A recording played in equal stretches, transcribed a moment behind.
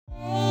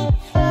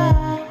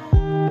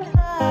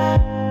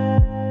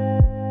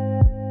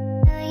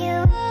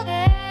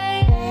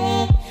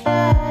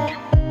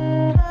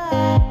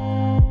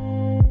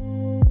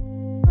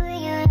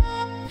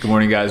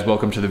guys,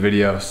 welcome to the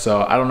video.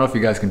 So I don't know if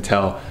you guys can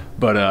tell,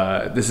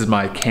 but this is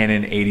my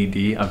Canon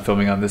 80D. I'm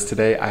filming on this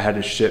today. I had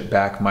to ship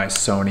back my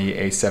Sony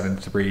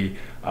a7 III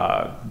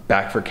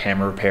back for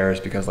camera repairs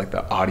because like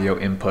the audio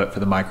input for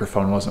the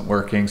microphone wasn't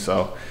working.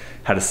 So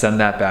had to send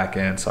that back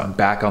in. So I'm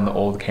back on the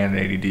old Canon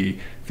 80D.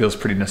 Feels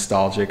pretty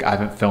nostalgic. I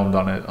haven't filmed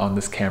on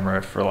this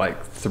camera for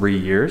like 3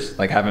 years.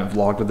 Like I haven't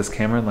vlogged with this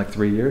camera in like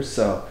 3 years.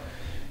 So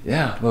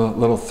yeah,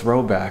 little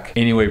throwback.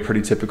 Anyway,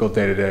 pretty typical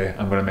day to day.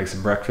 I'm gonna make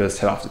some breakfast,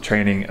 head off to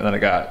training, and then I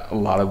got a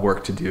lot of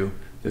work to do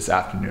this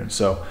afternoon.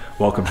 So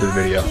welcome to the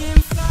video.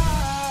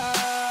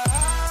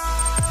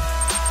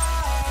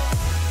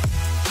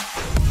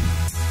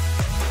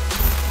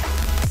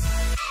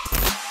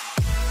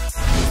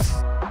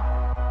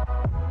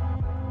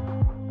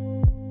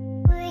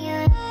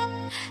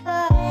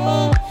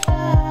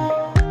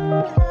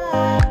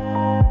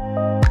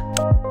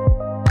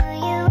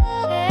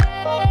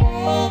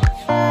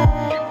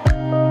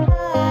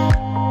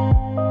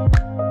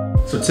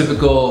 So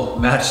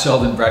typical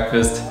Sheldon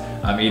breakfast.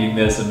 I'm eating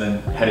this and then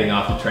heading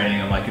off to training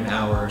in like an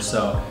hour or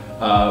so.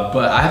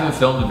 But I haven't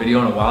filmed a video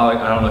in a while.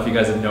 I don't know if you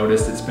guys have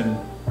noticed, it's been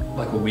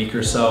like a week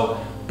or so.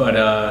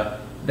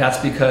 But that's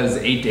because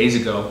 8 days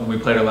ago when we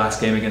played our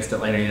last game against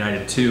Atlanta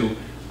United 2,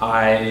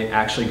 I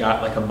actually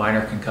got like a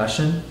minor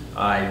concussion.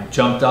 I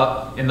jumped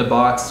up in the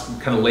box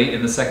kind of late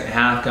in the second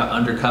half, got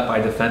undercut by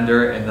a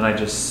defender, and then I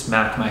just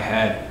smacked my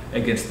head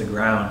against the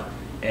ground.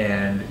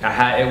 And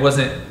it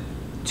wasn't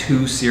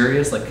too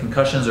serious. Like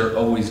concussions are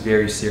always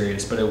very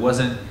serious, but it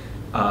wasn't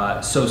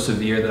so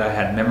severe that I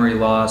had memory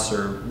loss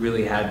or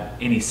really had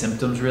any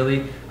symptoms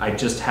really. I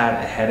just had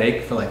a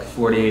headache for like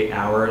 48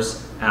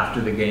 hours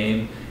after the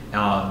game.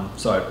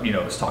 So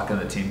I was talking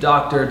to the team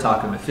doctor,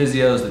 talking to the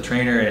physios, the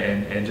trainer,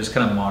 and just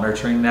kind of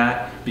monitoring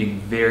that, being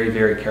very,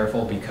 very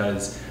careful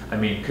because I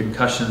mean,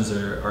 concussions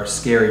are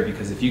scary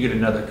because if you get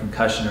another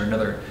concussion or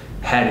another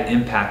head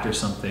impact or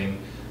something,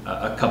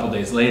 a couple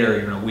days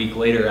later, even a week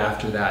later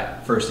after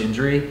that first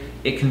injury,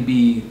 it can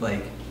be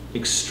like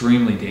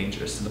extremely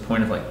dangerous to the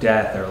point of like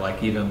death or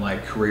like even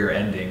like career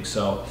ending.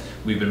 So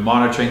we've been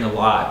monitoring a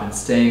lot. I've been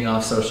staying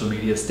off social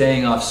media,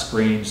 staying off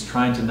screens,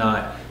 trying to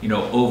not,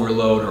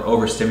 overload or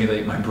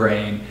overstimulate my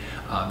brain.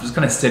 Just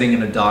kind of sitting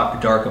in a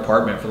dark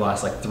apartment for the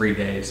last like 3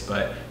 days,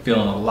 but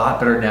feeling a lot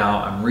better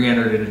now. I'm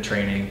re-entered into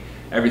training.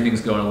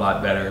 Everything's going a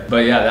lot better.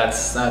 But yeah,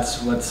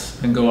 that's what's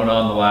been going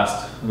on the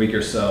last week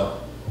or so.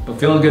 But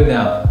feeling good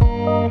now.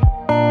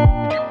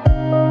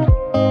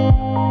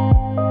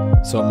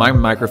 So my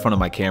microphone and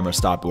my camera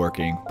stopped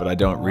working, but I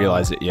don't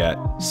realize it yet.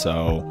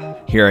 So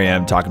here I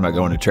am talking about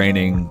going to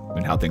training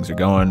and how things are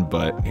going,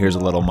 but here's a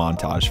little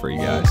montage for you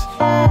guys.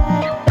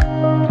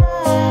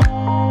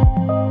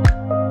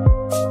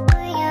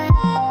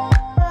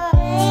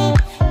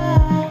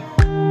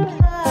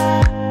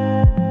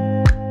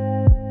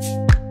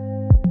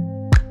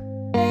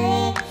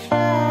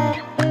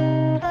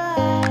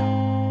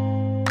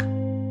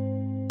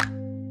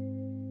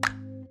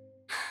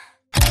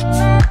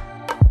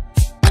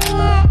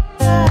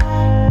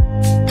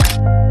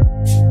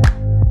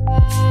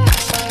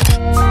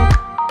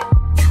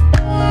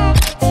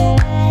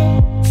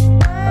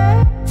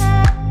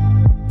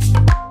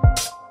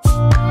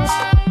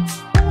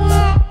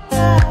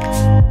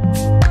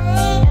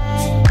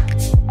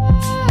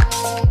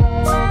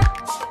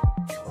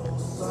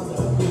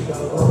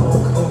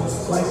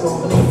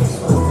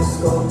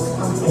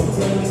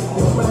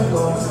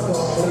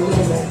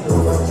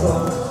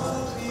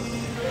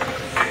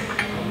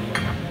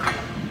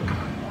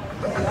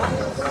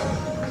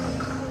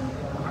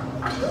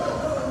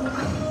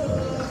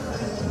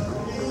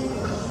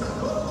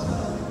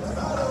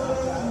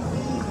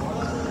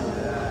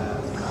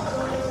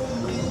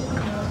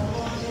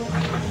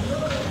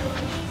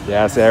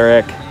 Yes,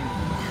 Eric.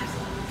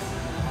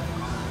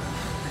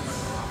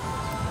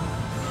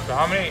 So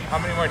how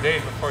many more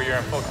days before you're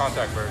in full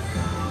contact version?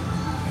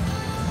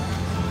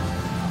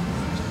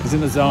 He's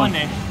in the zone.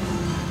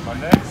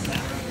 Monday?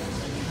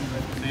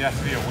 So you have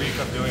to be a week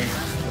of doing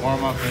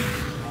warm-up and...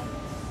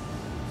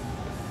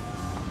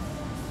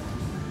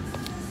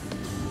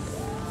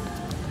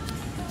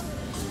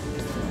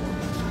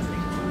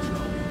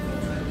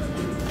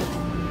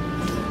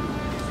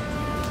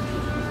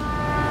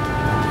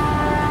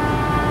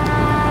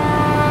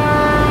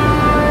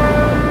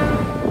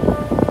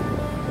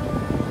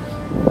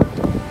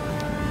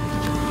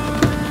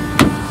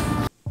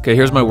 Okay,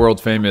 here's my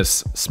world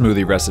famous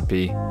smoothie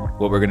recipe.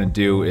 What we're gonna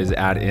do is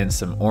add in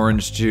some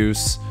orange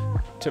juice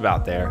to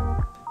about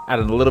there. Add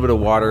in a little bit of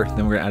water,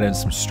 then we're gonna add in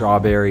some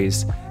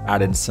strawberries,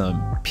 add in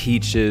some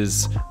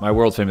peaches. My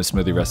world famous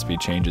smoothie recipe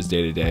changes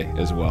day to day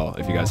as well,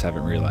 if you guys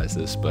haven't realized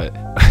this, but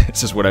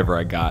it's just whatever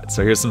I got.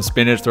 So here's some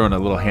spinach, throw in a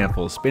little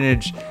handful of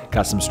spinach,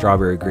 got some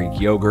strawberry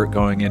Greek yogurt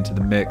going into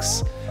the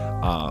mix.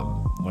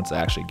 Once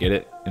I actually get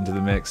it into the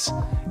mix,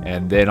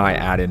 and then I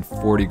add in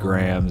 40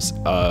 grams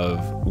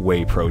of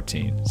whey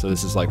protein. So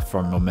this is like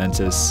from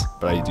Momentous,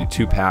 but I do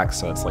 2 packs,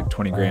 so it's like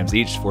 20 grams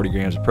each, 40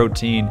 grams of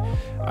protein.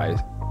 I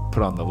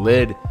put on the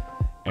lid,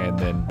 and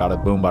then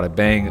bada boom, bada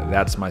bang,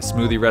 that's my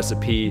smoothie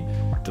recipe.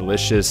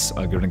 delicious.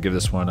 I'm gonna give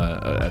this one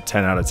a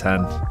 10 out of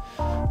 10.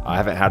 I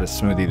haven't had a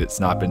smoothie that's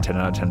not been 10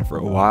 out of 10 for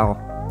a while.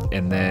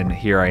 And then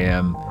here I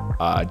am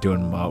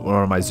doing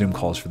one of my Zoom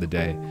calls for the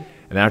day.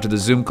 And after the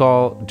Zoom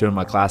call, doing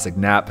my classic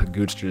nap,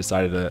 Goochster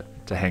decided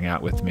to hang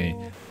out with me.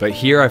 But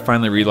here I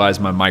finally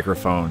realized my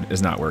microphone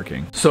is not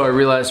working. So I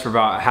realized for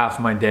about half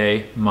my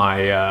day,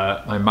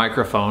 my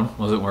microphone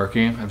wasn't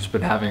working. I've just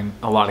been having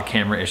a lot of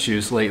camera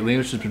issues lately,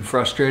 which has been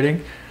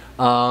frustrating.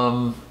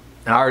 I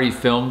already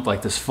filmed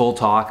like this full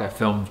talk. I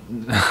filmed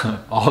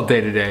all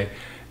day today,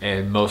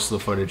 and most of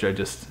the footage I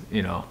just,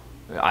 you know,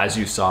 as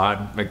you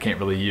saw, I can't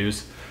really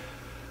use.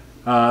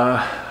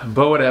 But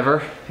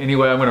whatever.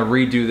 Anyway, I'm gonna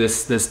redo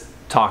this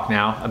talk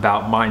now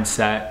about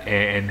mindset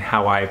and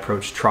how I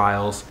approach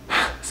trials.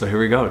 So here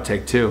we go,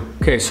 take 2.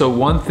 Okay, so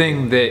one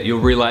thing that you'll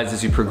realize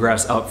as you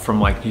progress up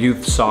from like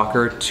youth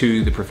soccer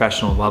to the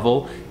professional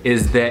level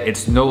is that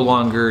it's no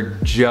longer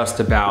just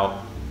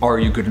about, are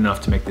you good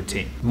enough to make the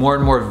team? More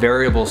and more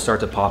variables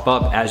start to pop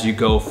up as you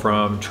go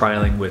from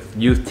trialing with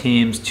youth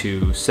teams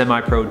to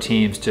semi-pro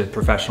teams to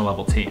professional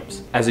level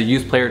teams. As a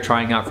youth player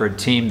trying out for a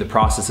team, the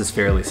process is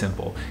fairly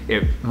simple.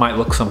 It might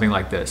look something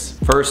like this.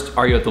 First,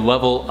 are you at the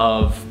level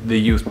of the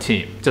youth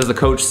team? Does the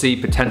coach see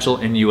potential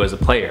in you as a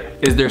player?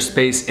 Is there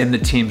space in the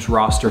team's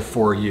roster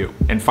for you?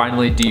 And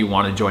finally, do you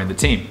want to join the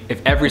team?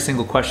 If every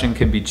single question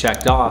can be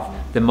checked off,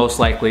 then most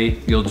likely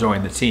you'll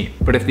join the team.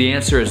 But if the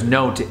answer is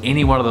no to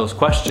any one of those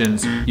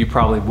questions, you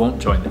probably won't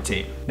join the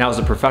team. Now, as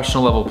a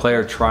professional level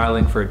player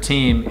trialing for a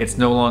team, it's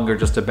no longer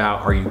just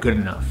about, are you good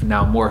enough?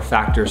 Now more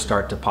factors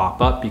start to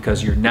pop up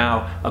because you're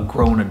now a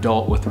grown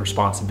adult with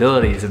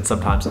responsibilities and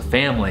sometimes a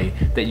family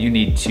that you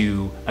need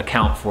to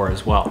account for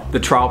as well. The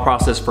trial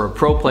process for a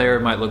pro player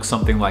might look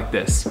something like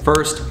this.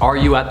 First, are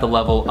you at the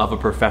level of a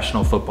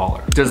professional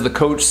footballer? Does the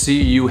coach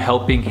see you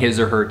helping his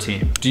or her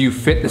team? Do you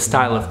fit the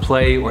style of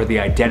play or the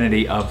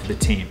identity of the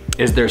team?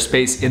 Is there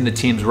space in the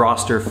team's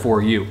roster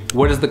for you?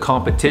 What is the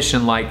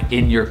competition like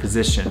in your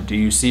position? Do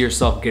you see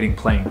yourself getting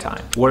playing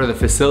time? What are the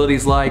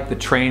facilities like, the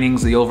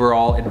trainings, the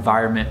overall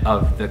environment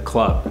of the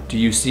club? Do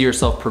you see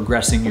yourself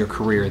progressing your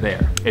career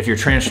there? If you're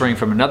transferring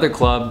from another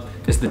club,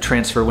 is the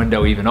transfer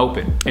window even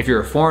open? If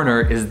you're a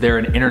foreigner, is there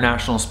an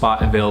international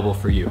spot available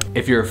for you?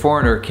 If you're a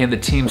foreigner, can the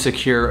team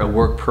secure a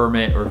work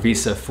permit or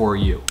visa for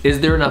you? Is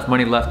there enough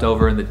money left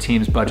over in the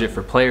team's budget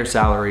for player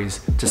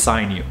salaries to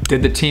sign you?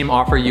 Did the team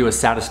offer you a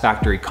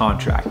satisfactory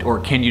contract,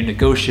 or can you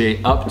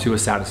negotiate up to a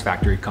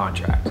satisfactory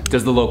contract?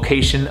 Does the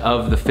location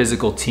of the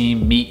physical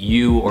team meet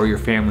you or your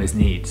family's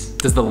needs?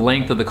 Does the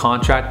length of the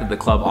contract that the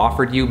club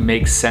offered you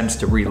make sense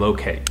to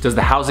relocate? Does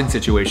the housing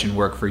situation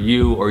work for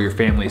you or your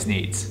family's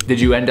needs?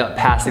 Did you end up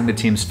passing the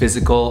team's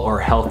physical or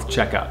health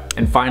checkup?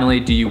 And finally,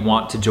 do you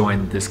want to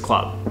join this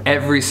club?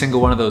 Every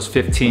single one of those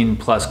 15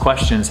 plus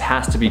questions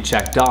has to be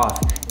checked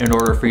off in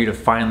order for you to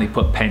finally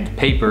put pen to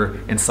paper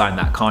and sign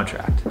that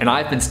contract. And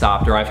I've been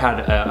stopped, or I've had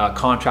a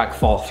contract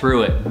fall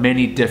through at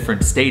many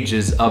different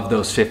stages of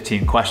those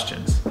 15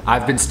 questions.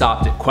 I've been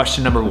stopped at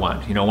question number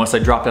 1. You know, once I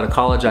dropped out of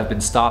college, I've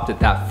been stopped at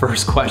that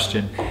first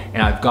question,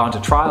 and I've gone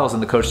to trials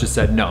and the coach just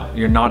said, no,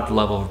 you're not at the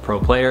level of a pro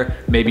player,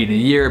 maybe in a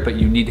year, but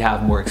you need to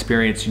have more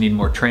experience, you need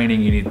more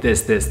training, you need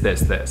this, this,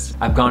 this, this.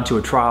 I've gone to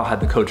a trial, had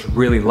the coach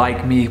really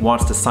like me,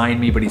 wants to sign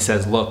me, but he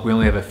says, look, we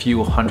only have a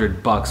few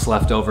 $100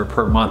 left over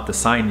per month to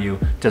sign you.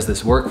 Does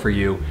this work for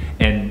you?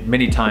 And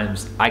many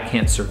times I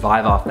can't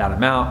survive off that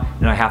amount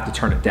and I have to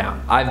turn it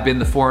down. I've been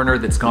the foreigner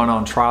that's gone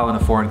on trial in a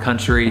foreign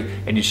country,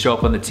 and you show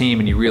up on the team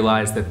and you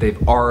realize that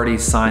they've already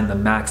signed the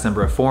max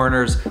number of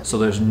foreigners, so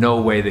there's no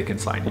way they can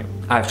sign you.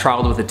 I've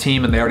trialed with a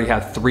team and they already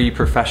have 3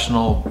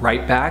 professional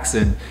right backs,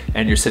 and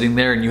you're sitting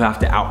there and you have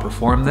to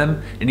outperform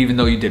them. And even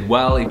though you did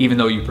well, even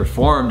though you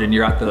performed and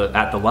you're at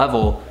the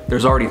level,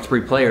 there's already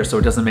 3 players, so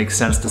it doesn't make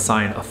sense to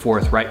sign a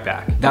 4th right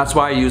back. That's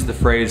why I use the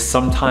phrase,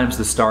 sometimes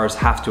the stars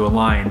have to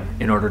align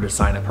in order to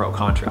sign a pro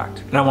contract.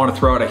 And I want to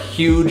throw out a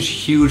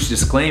huge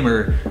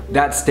disclaimer.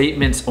 That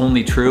statement's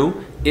only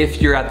true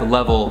if you're at the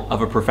level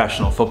of a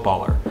professional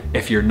footballer.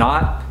 If you're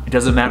not, it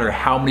doesn't matter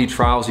how many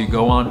trials you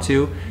go on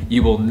to,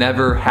 you will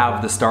never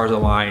have the stars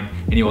align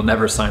and you will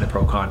never sign a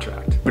pro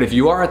contract. But if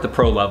you are at the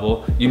pro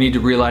level, you need to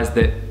realize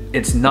that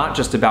it's not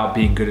just about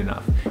being good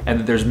enough, and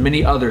that there's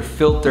many other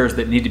filters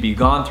that need to be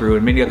gone through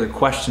and many other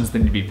questions that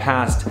need to be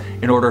passed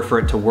in order for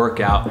it to work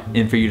out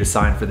and for you to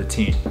sign for the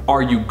team.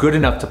 Are you good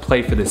enough to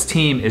play for this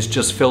team is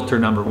just filter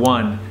number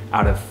 1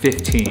 out of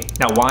 15.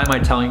 Now, why am I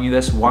telling you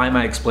this? Why am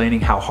I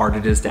explaining how hard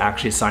it is to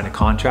actually sign a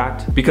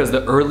contract? Because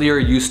the earlier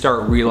you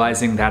start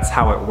realizing that's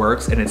how it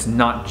works, and it's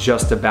not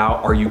just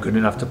about, are you good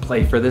enough to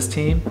play for this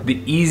team,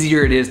 the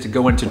easier it is to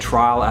go into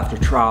trial after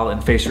trial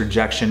and face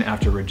rejection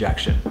after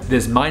rejection.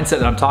 This mindset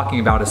that I'm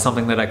talking about is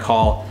something that I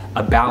call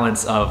a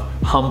balance of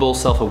humble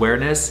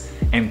self-awareness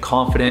and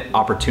confident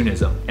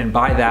opportunism. And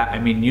by that, I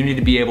mean you need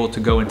to be able to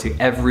go into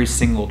every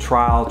single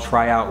trial,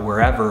 tryout,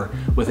 wherever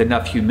with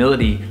enough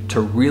humility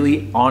to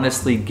really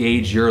honestly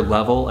gauge your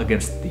level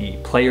against the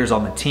players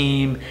on the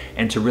team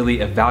and to really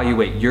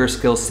evaluate your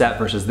skill set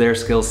versus their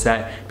skill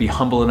set. Be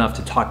humble enough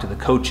to talk to the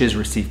coaches,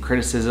 receive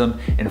criticism,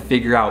 and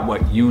figure out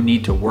what you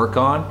need to work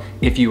on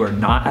if you are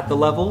not at the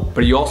level.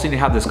 But you also need to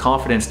have this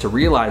confidence to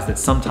realize that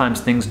sometimes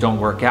things don't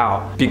work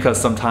out because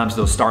sometimes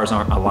those stars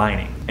aren't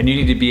aligning. And you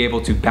need to be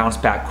able to bounce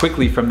back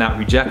quickly from that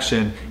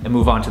rejection and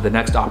move on to the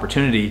next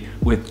opportunity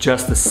with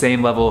just the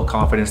same level of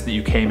confidence that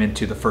you came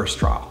into the first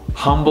trial.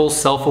 Humble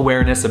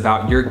self-awareness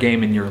about your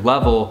game and your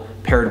level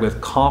paired with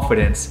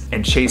confidence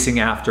and chasing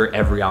after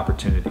every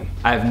opportunity.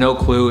 I have no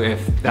clue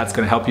if that's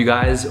gonna help you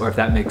guys or if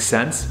that makes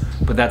sense,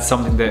 but that's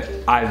something that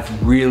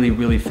I've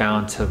really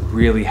found to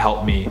really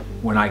help me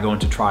when I go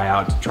into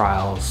tryouts,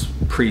 trials,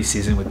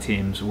 preseason with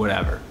teams,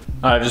 whatever.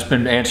 I've just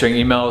been answering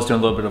emails, doing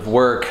a little bit of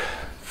work,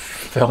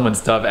 filming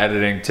stuff,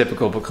 editing,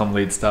 typical Become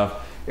Lead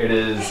stuff. It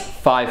is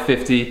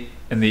 5:50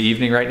 in the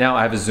evening right now.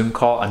 I have a Zoom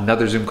call,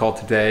 another Zoom call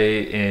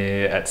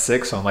today at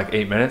 6, so in like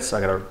 8 minutes. So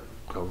I gotta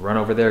go run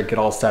over there, get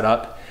all set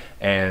up,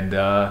 and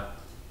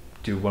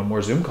do one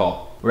more Zoom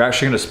call. We're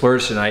actually gonna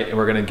splurge tonight and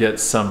we're gonna get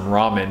some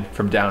ramen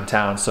from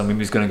downtown. So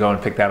Mimi's gonna go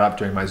and pick that up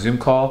during my Zoom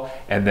call,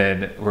 and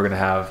then we're gonna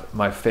have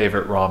my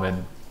favorite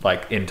ramen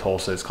like in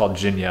Tulsa. It's called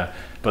Jinya,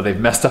 but they've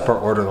messed up our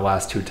order the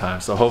last 2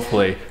 times. So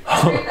hopefully,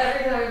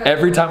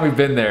 every time we've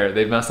been there,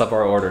 they've messed up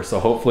our order. So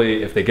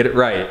hopefully if they get it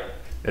right,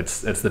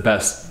 it's the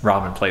best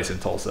ramen place in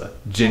Tulsa.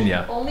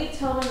 Jinya. Only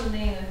tell them the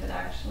name if it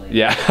actually.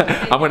 Yeah,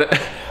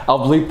 I'll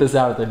bleep this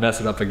out if they mess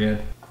it up again.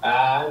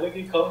 Look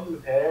at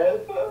Kobe's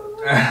head.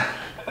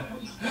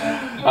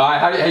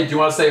 Hey, do you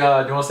want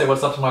to say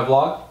what's up to my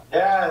vlog?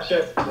 Yeah,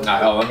 sure.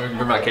 Let me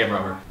bring my camera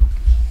over.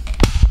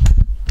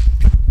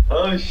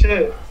 Oh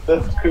shit,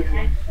 that's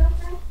creepy.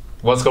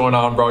 What's going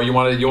on, bro? You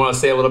want to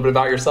say a little bit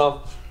about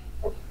yourself?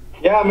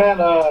 Yeah, man.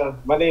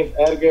 My name's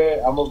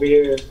Edgar. I'm over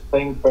here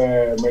playing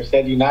for Merced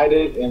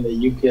United in the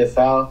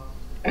UPSL,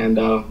 and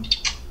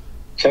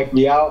check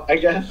me out, I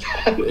guess.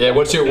 Yeah.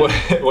 What's your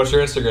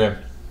Instagram?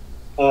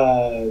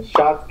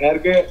 Shots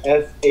Edgar,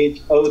 SHOTS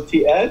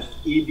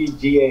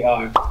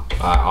EDGAR.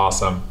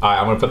 Awesome. All right,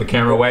 I'm gonna put the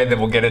camera away, and then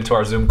we'll get into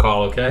our Zoom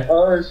call. Okay.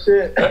 Oh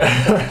shit.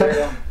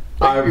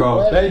 All right,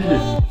 bro. Thank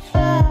you.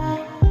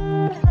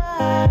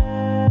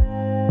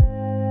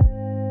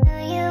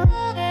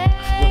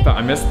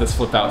 I missed this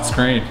flip out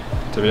screen,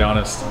 to be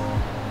honest.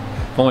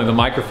 If only the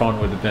microphone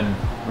would have been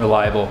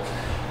reliable.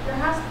 There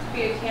has to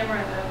be a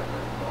camera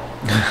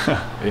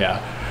though. Yeah.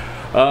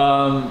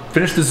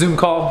 Finished the Zoom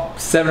call,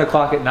 7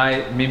 o'clock at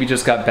night. Mimi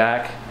just got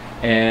back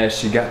and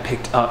she got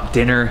picked up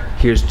dinner.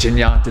 Here's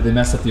Jinya. Did they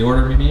mess up the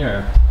order, Mimi,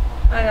 or?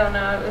 I don't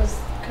know, it was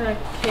kind of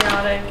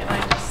chaotic and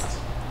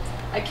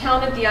I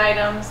counted the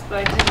items,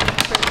 but I didn't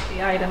print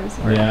the items.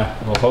 Yeah,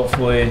 well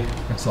hopefully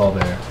it's all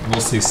there.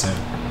 We'll see soon.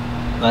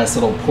 Nice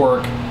little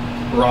pork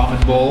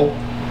ramen bowl.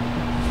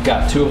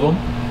 Got 2 of them.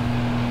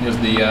 Here's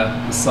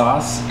the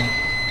sauce.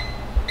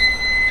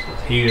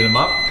 Heated them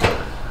up.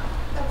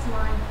 That's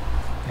mine.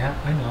 Yeah,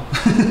 I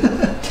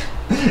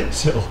know.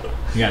 So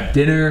we got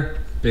dinner,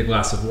 big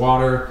glass of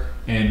water,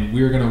 and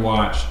we're gonna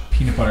watch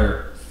Peanut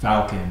Butter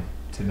Falcon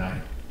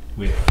tonight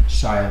with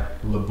Shia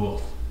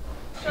LaBeouf.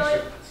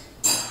 Sheldon,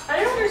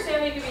 I don't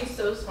understand how you can be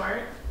so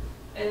smart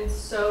and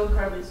so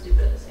incredibly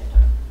stupid at the same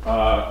time.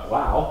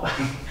 Wow.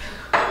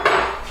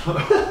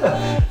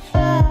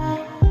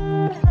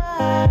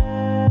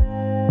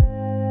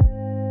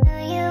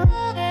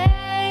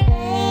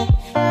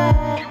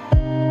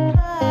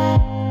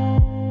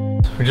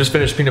 We just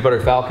finished Peanut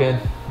Butter Falcon.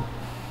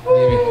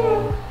 Maybe.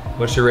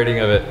 What's your rating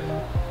of it?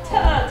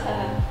 10 out of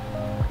 10.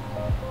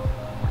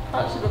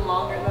 Thought it should have been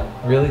longer though.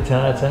 Really? 10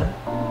 out of 10?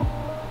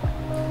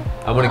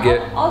 I'm gonna get...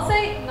 I'll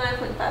say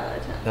 9.5 out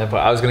of 10.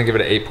 I was gonna give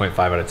it an 8.5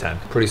 out of 10.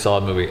 Pretty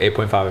solid movie,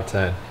 8.5 out of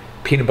 10.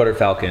 Peanut Butter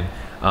Falcon.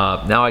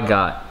 Now I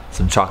got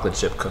some chocolate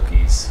chip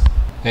cookies.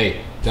 Hey,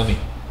 dummy.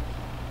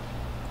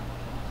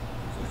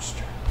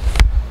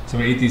 So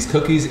I'm gonna eat these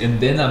cookies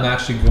and then I'm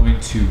actually going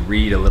to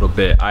read a little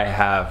bit. I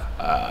have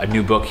a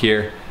new book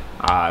here.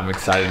 I'm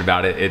excited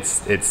about it.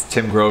 It's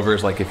Tim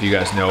Grover's, like if you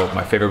guys know,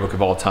 my favorite book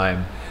of all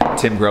time,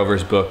 Tim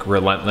Grover's book,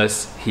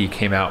 Relentless. He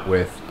came out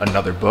with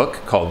another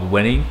book called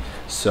Winning.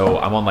 So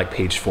I'm on like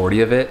page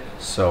 40 of it.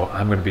 So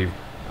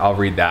I'll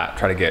read that,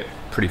 try to get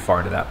pretty far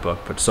into that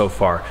book. But so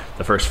far,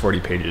 the first 40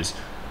 pages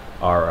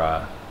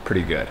are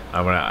pretty good.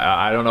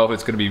 I don't know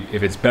if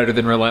it's better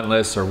than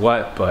Relentless or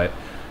what, but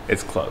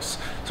it's close.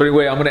 So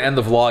anyway, I'm gonna end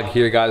the vlog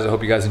here, guys. I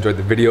hope you guys enjoyed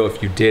the video.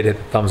 If you did, hit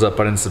the thumbs up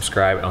button,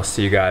 subscribe, and I'll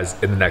see you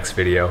guys in the next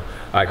video. All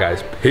right,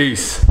 guys,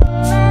 peace.